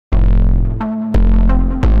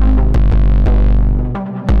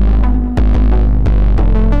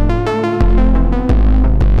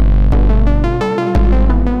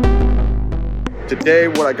Today,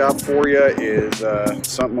 what I got for you is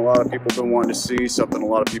something a lot of people have been wanting to see, something a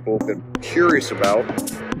lot of people have been curious about.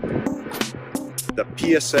 The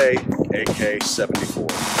PSA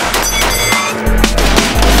AK74.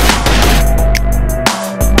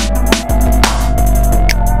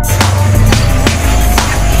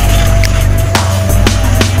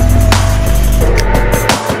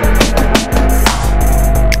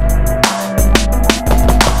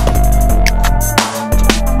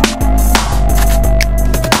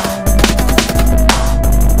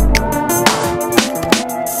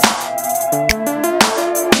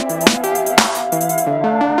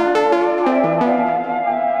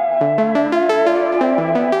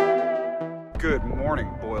 Good morning,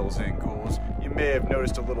 boils and ghouls. You may have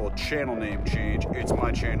noticed a little channel name change. It's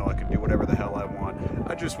my channel, I can do whatever the hell I want.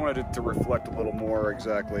 I just wanted it to reflect a little more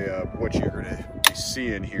exactly what you're going to be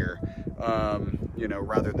seeing here, you know,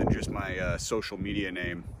 rather than just my social media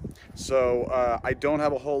name. So I don't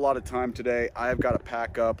have a whole lot of time today. I've got to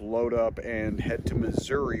pack up, load up, and head to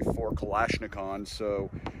Missouri for Kalashnikon. So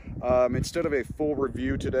instead of a full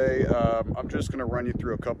review today, I'm just going to run you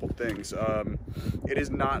through a couple things. It is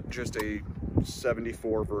not just a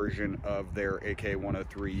 74 version of their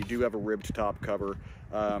AK103. You do have a ribbed top cover.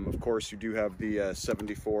 Of course, you do have the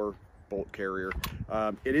 74 bolt carrier.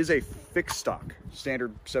 It is a fixed stock,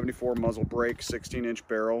 standard 74 muzzle brake, 16-inch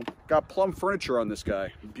barrel. Got plum furniture on this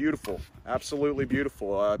guy. Beautiful, absolutely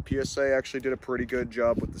beautiful. PSA actually did a pretty good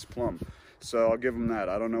job with this plum, so I'll give them that.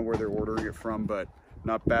 I don't know where they're ordering it from, but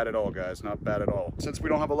not bad at all, guys, not bad at all. Since we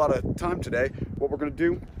don't have a lot of time today, what we're gonna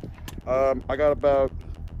do, I got about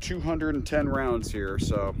 210 rounds here,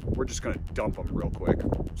 so we're just gonna dump them real quick.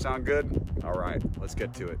 Sound good? All right, let's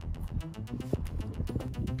get to it.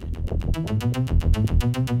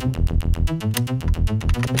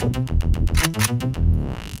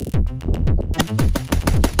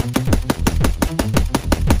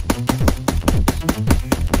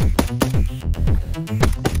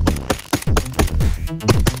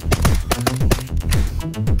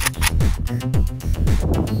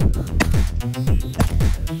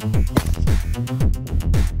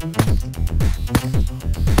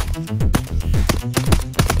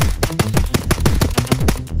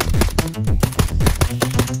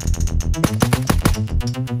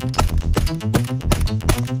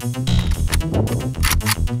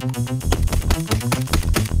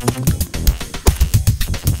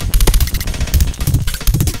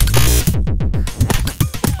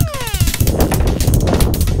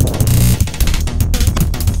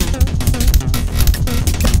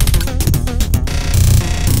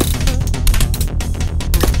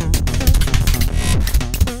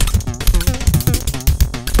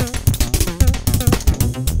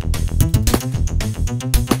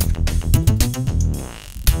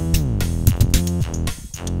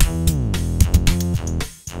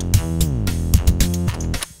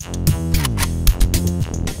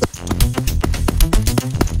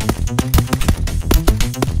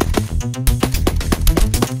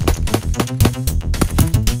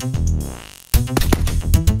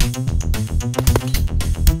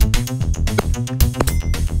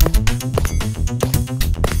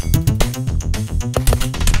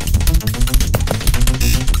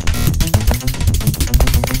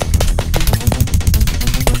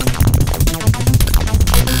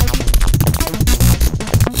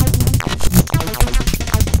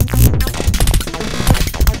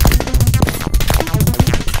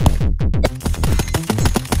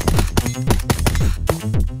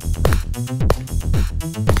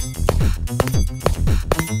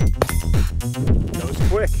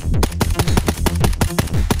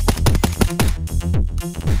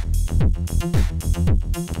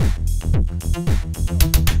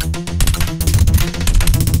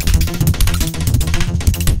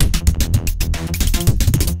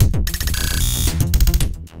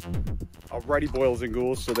 Alrighty, boils and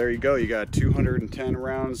ghouls, so there you go. You got 210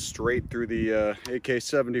 rounds straight through the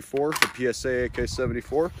AK74, the PSA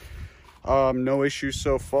AK74. No issues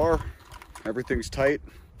so far. Everything's tight.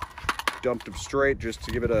 Dumped them straight just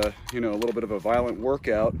to give it a, you know, a little bit of a violent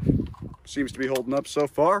workout. Seems to be holding up so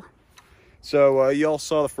far. So you all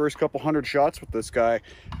saw the first couple hundred shots with this guy.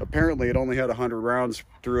 Apparently it only had 100 rounds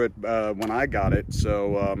through it when I got it.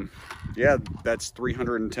 So yeah, that's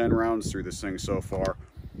 310 rounds through this thing so far.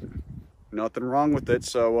 Nothing wrong with it.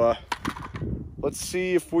 So let's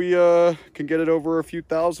see if we can get it over a few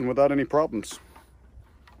thousand without any problems.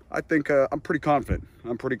 I think I'm pretty confident.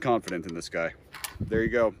 I'm pretty confident in this guy. There you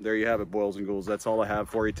go. There you have it, boils and ghouls. That's all I have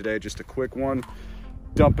for you today. Just a quick one.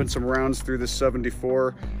 Dumping some rounds through this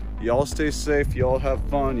 74. Y'all stay safe. Y'all have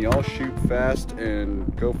fun. Y'all shoot fast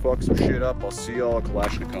and go fuck some shit up. I'll see y'all at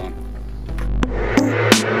Kalashnikon.